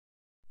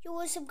Yo,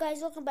 what's up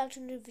guys, welcome back to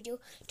another video.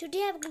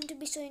 Today I'm going to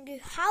be showing you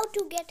how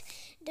to get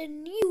the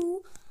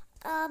new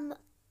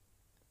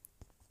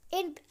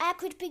in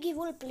app with Piggy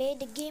Roleplay,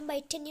 the game by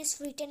 10 years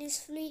free, 10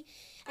 years free,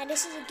 and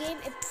this is a game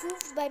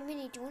approved by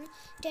Minitoon.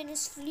 10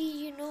 years free,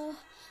 you know,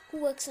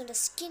 who works on the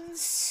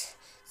skins.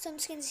 Some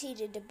skins he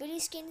did the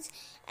Billy skins,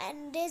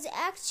 and there's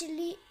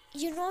actually,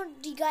 you know,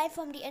 the guy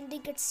from the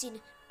ending cutscene.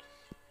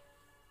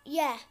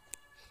 Yeah,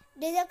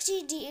 there's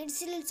actually the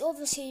insolence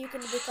overseer you can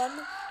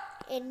become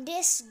in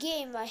this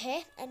game right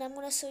here, and I'm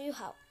gonna show you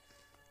how.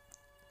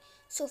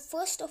 So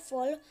first of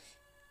all,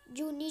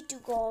 you need to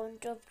go on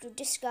top to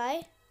this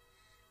guy.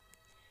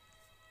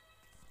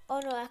 Oh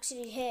no,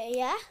 actually here,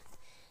 yeah.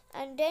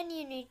 And then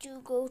you need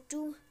to go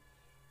to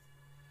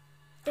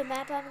the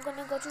map I'm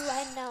gonna go to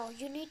right now.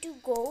 You need to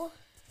go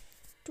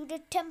to the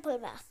temple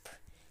map.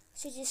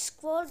 So just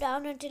scroll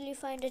down until you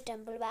find the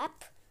temple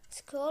map.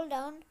 Scroll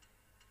down.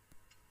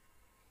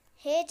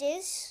 Here it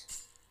is.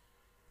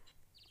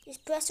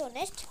 Just press on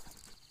it.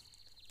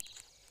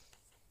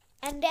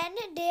 And then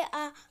there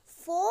are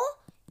 4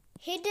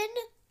 hidden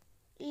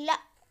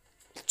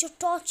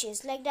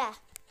torches like that.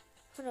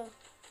 Oh no,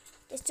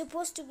 there's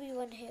supposed to be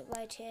one here,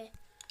 right here.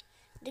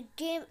 The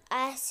game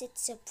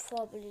assets are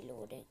probably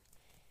loading.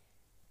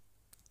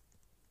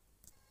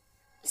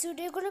 So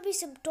there are gonna be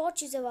some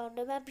torches around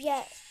the map.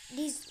 Yeah,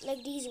 these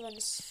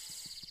ones.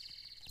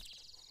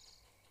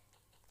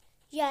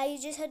 Yeah, you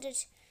just heard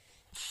it.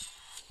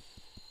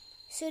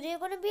 So they're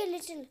gonna be a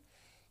little.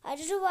 I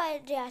don't know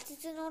why the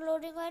assets are not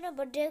loading right now,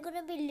 but there are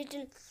gonna be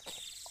little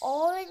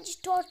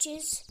orange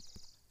torches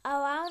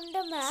around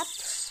the map.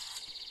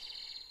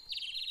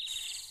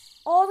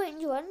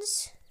 Orange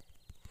ones.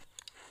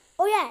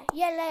 Oh yeah,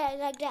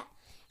 like that.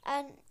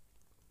 And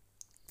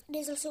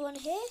there's also one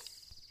here.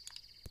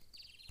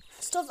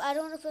 Stop, I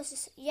don't want to press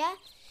this. Yeah,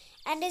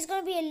 and there's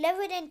gonna be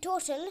 11 in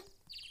total.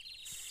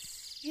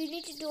 You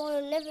need to do all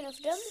 11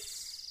 of them.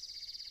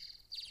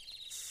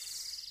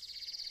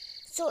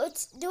 So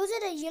those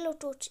are the yellow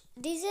torches.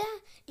 These are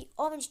the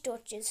orange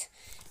torches.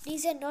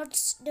 These are not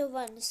the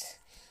ones.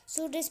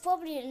 So there's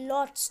probably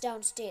lots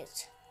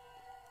downstairs.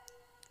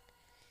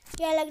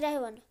 Yeah, like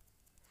that one.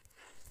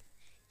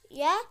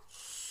 Yeah.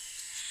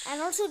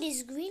 And also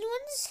these green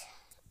ones.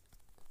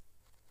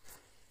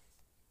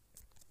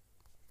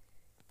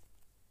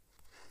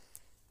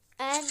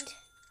 And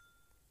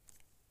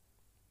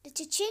the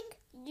teaching,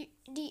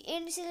 the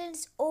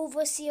insolence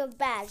overseer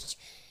badge.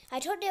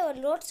 I thought there were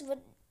lots, but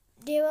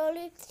there were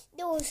only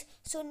those.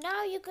 So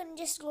now you can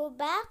just go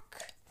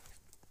back.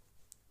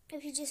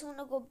 If you just want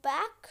to go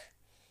back,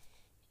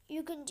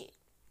 you can.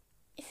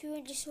 If you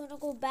just want to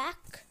go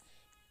back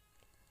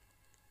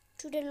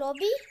to the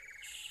lobby,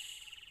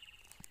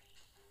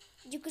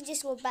 you can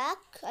just go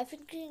back. I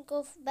think you can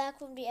go back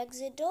from the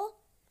exit door.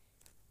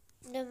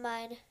 Never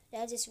mind,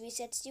 that just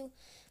resets you.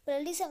 But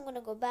at least I'm gonna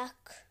go back.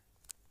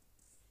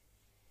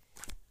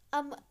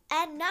 And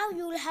now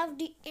you will have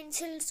the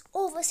insolence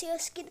overseer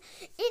skin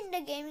in the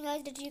game,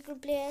 guys, that you can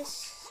play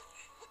as.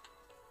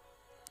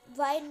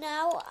 Right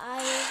now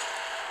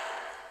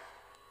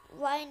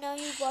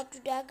you go up to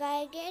that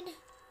guy again.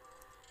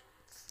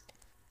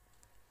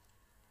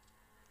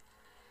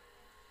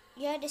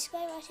 Yeah, this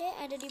guy right here,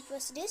 and then you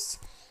press this,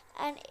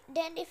 and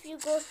then if you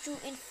go to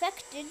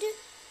infected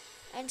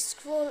and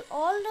scroll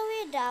all the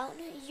way down,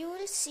 you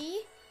will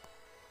see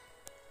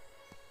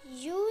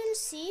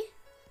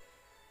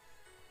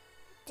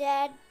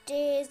that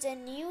there is a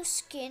new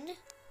skin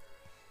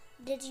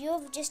that you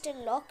have just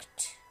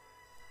unlocked.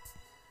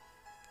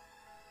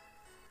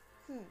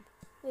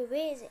 Wait,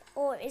 where is it?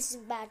 Oh, it's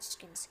bad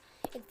skins.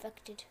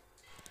 Infected.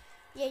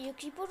 Yeah, you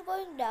keep on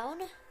going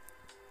down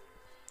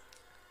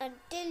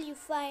until you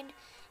find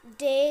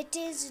there it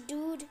is,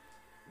 dude.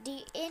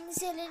 The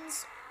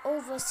insolence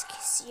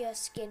overseer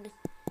skin.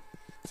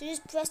 So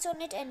just press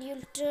on it and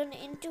you'll turn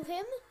into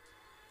him.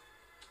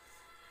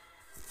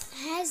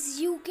 As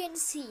you can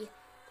see,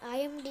 I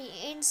am the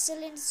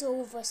insolence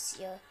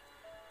overseer.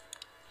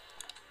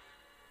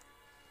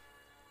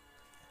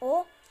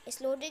 Oh,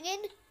 it's loading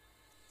in.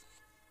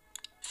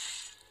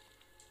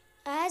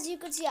 As you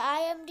can see, I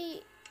am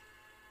the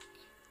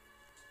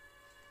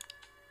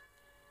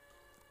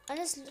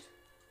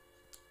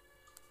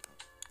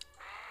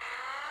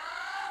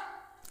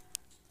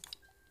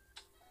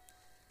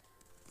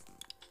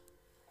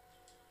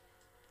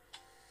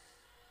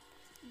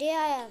there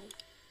I am.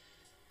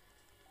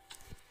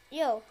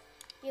 Yo,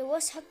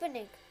 what's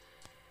happening?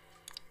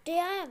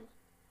 There I am.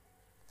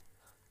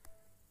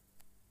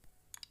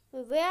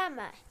 Wait, where am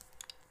I?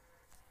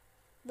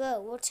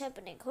 Bro, what's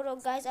happening? Hold on,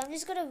 guys. I'm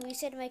just gonna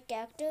reset my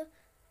character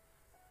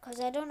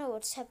because I don't know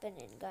what's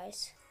happening,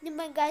 guys. Never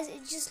mind, guys.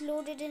 It just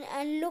loaded in,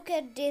 and look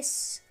at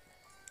this.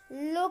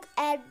 Look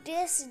at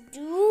this,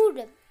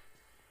 dude.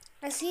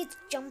 I see it's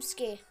jump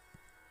scare.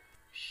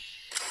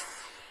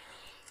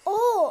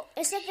 Oh,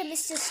 it's like the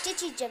Mr.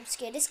 Stitchy jump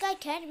scare. This guy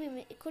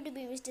could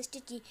be Mr.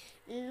 Stitchy.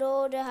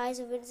 Lord, the highs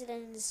of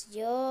incidents.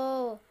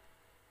 Yo,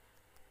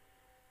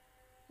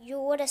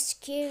 what a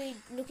scary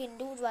looking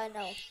dude right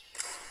now.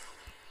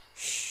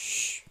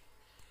 Shh.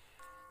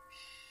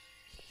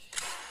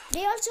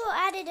 They also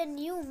added a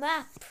new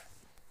map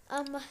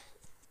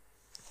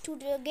to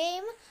the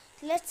game.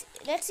 Let's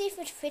see if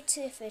it fits.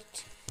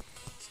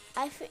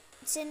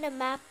 It's in the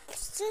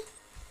maps,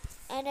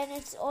 and then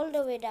it's all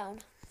the way down.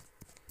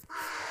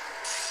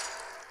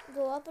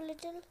 Go up a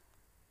little.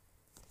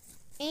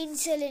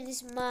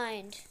 Insolence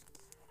mind.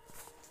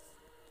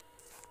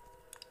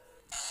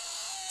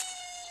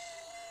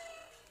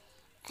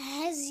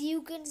 As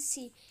you can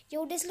see,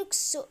 yo, this looks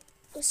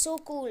so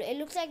cool. It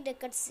looks like the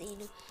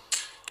cutscene.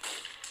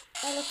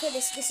 Oh, look at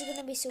this. This is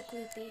gonna be so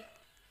creepy.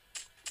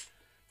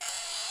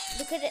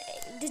 Look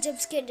at the jump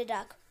scare in the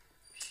dark.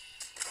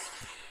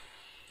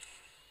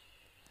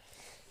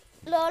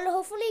 Lol,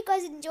 hopefully you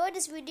guys enjoyed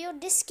this video.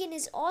 This skin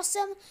is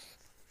awesome.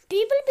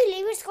 People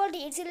believe it's called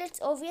the Insolence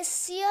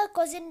Overseer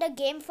because in the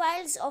game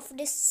files of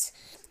this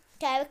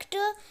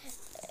character,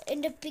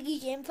 in the Piggy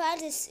game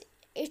files,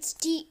 it's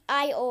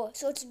TIO.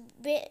 So it's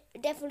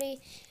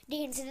definitely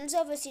the Insolence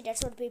Overseer.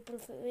 That's what people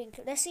think.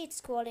 Let's see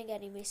its crawling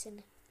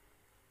animation.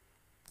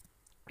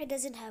 It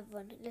doesn't have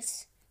one.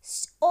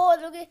 Oh,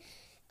 look at...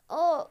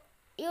 Oh,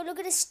 you look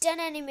at the stun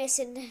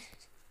animation.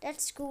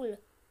 That's cool.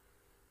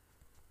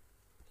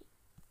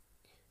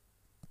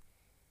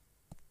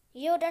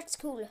 Yo, that's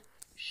cool.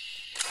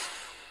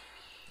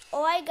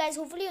 Alright guys,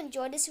 hopefully you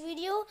enjoyed this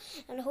video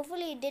and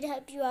hopefully it did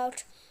help you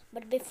out.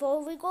 But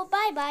before we go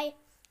bye-bye,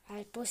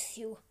 I'll push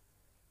you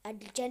a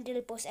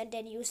gentle push and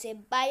then you say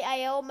bye.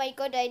 Oh my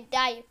god, I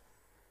die.